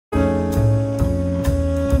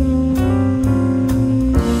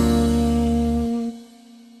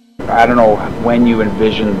I don't know when you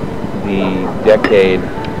envisioned the decade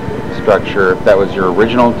structure, if that was your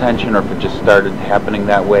original intention or if it just started happening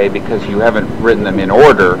that way, because you haven't written them in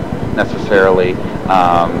order necessarily.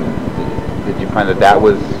 Did you find that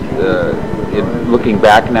was, looking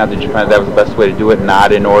back now, did you find that was the best way to do it,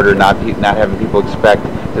 not in order, not having people expect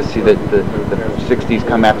to see that the 60s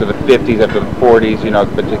come after the 50s, after the 40s, you know,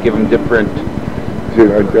 but to give them different... See,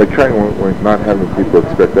 I try when not having people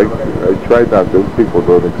expect. I try not, those people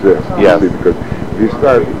don't exist. Yes. See, because if you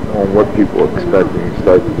start on what people expect and you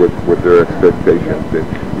start with their expectations, then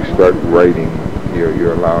you start writing,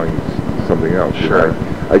 you're allowing something else. Sure.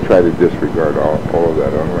 I try to disregard all of that.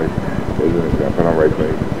 I don't write, as an example, I don't write for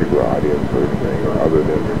any particular audience or anything other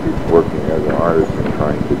than working as an artist and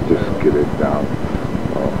trying to just get it down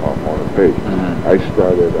on a page. Mm-hmm. I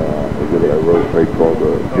started, I wrote a play called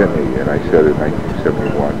Jimmy, and I said in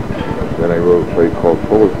 1971. Then I wrote a play called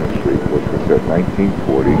Fullerton Street, which was set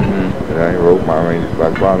 1940. Mm-hmm. And then I wrote My Range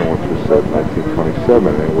Black Bottom, which was set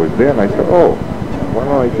 1927. And it was then I said, oh, why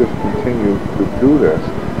don't I just continue to do this?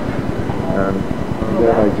 And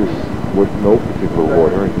then I just, with no particular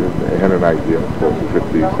order, I had an idea for the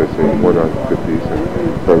 50s. I said, what are the 50s?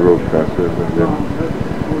 And so I wrote Fences, and then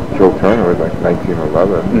Joe Turner was like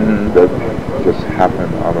 1911. Mm-hmm. That just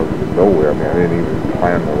happened out of nowhere. I mean, I didn't even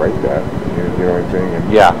plan to write that. You know what I'm saying?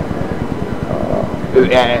 And, yeah.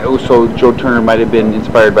 So Joe Turner might have been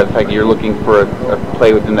inspired by the fact that you're looking for a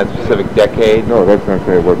play within that specific decade? No, that's not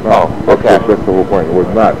saying it was not. Oh, okay. That's the whole point. It was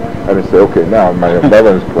not. I didn't say, okay, now my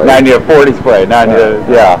 11's play. 90 or 40s play. 90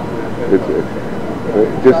 yeah.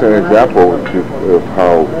 It's just an example of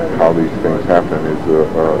how these things happen is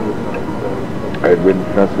I had written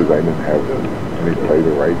Fences. I didn't have any play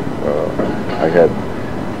to write. I had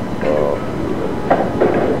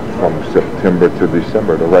from September to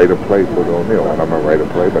December to write a play for the O'Neill, and I'm going to write a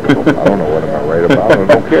play, but I don't know what I'm going to write about. I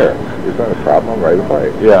don't care. It's not a problem. I'll write a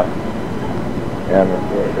play. Yeah. And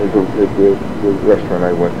at the restaurant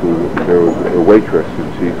I went to, there was a waitress,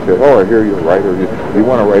 and she said, oh, I hear you're a writer. We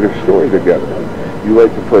want to write a story together. You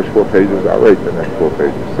write the first 4 pages, I'll write the next 4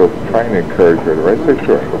 pages. So trying to encourage her to write. I said,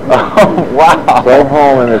 sure. Oh, wow. So I'm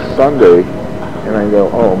home, and it's Sunday, and I go,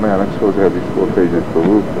 oh, man, I'm supposed to have these 4 pages for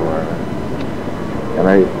Ruth tomorrow. And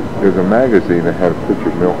there's a magazine that had a picture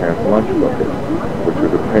of Milham's Lunch Bucket, which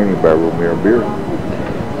was a painting by Romero Bearden.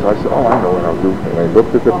 So I said, oh, I know what I'll do. And I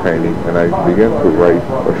looked at the painting, and I began to write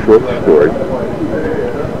a short story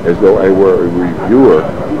as though I were a reviewer,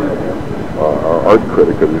 or art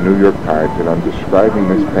critic of the New York Times, and I'm describing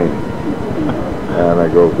this painting. And I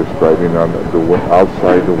go describing on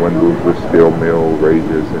outside the windows the steel mill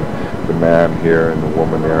rages, and the man here and the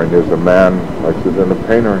woman there. And there's a man, I said, and the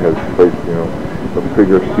painter has placed, a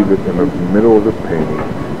figure seated in the middle of the painting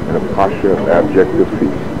in a posture of abject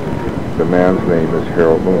defeat. The man's name is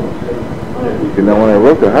Harold Loomis. You know, when I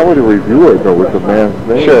wrote that, how would a reviewer know what the man's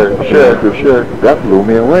name is? Sure. That blew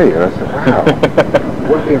me away. And I said, wow,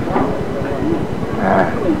 what if...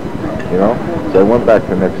 So I went back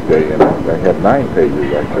the next day, and I had 9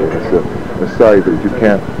 pages, actually. And I said, I'm sorry, but you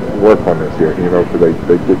can't work on this here, because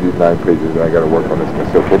they give you 9 pages, and I got to work on this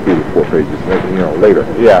myself. We'll do the 4 pages, later.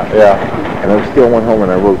 Yeah. And I still went home,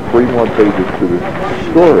 and I wrote 3 more pages to the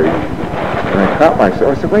story, and I caught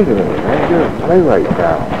myself. I said, wait a minute, man, you're a playwright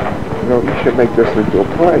now. You should make this into a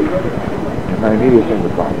play. And I immediately think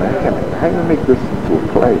about, man, how do you make this into a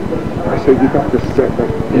play? I said, you got to set up.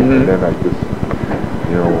 And then I just,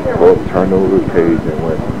 turned over the page and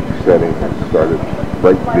went setting and started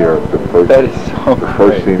right there. The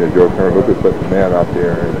first scene of Joe Turner. Look at the man out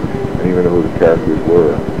there, and even who the characters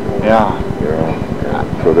were. Yeah.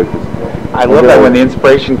 So they just... I love that when the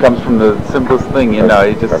inspiration comes from the simplest thing, you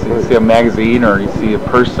see a magazine or you see a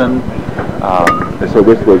person. And so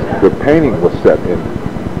the painting was set in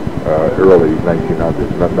early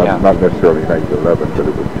 1900s, not necessarily 1911, but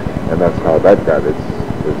it was, and that's how that got its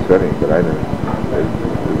setting. But I didn't,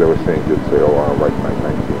 as they were saying, just say, oh, I'll write my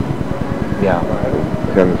 19. Yeah.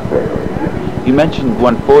 Tennis play. You mentioned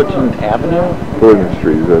one Fullerton Avenue? Fullerton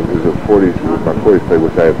Street is my 40s play,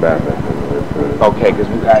 which I abandoned. Okay, because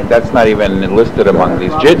that's not even listed among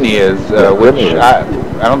these. Jitney is, which I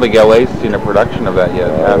don't think LA's seen a production of that yet.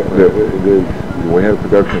 We had a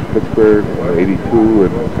production in Pittsburgh in 82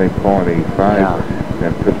 and St. Paul in 85,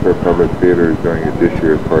 and Pittsburgh Public Theater is doing it this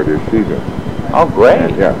year as part of their season. Oh, great.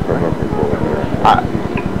 And, so I'm looking forward to that.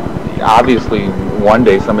 Obviously, one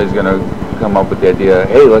day somebody's going to come up with the idea,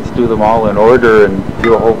 hey, let's do them all in order and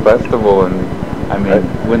do a whole festival, and I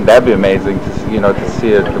mean, wouldn't that be amazing to see, to see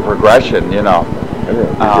the progression, I think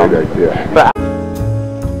that's a great idea. But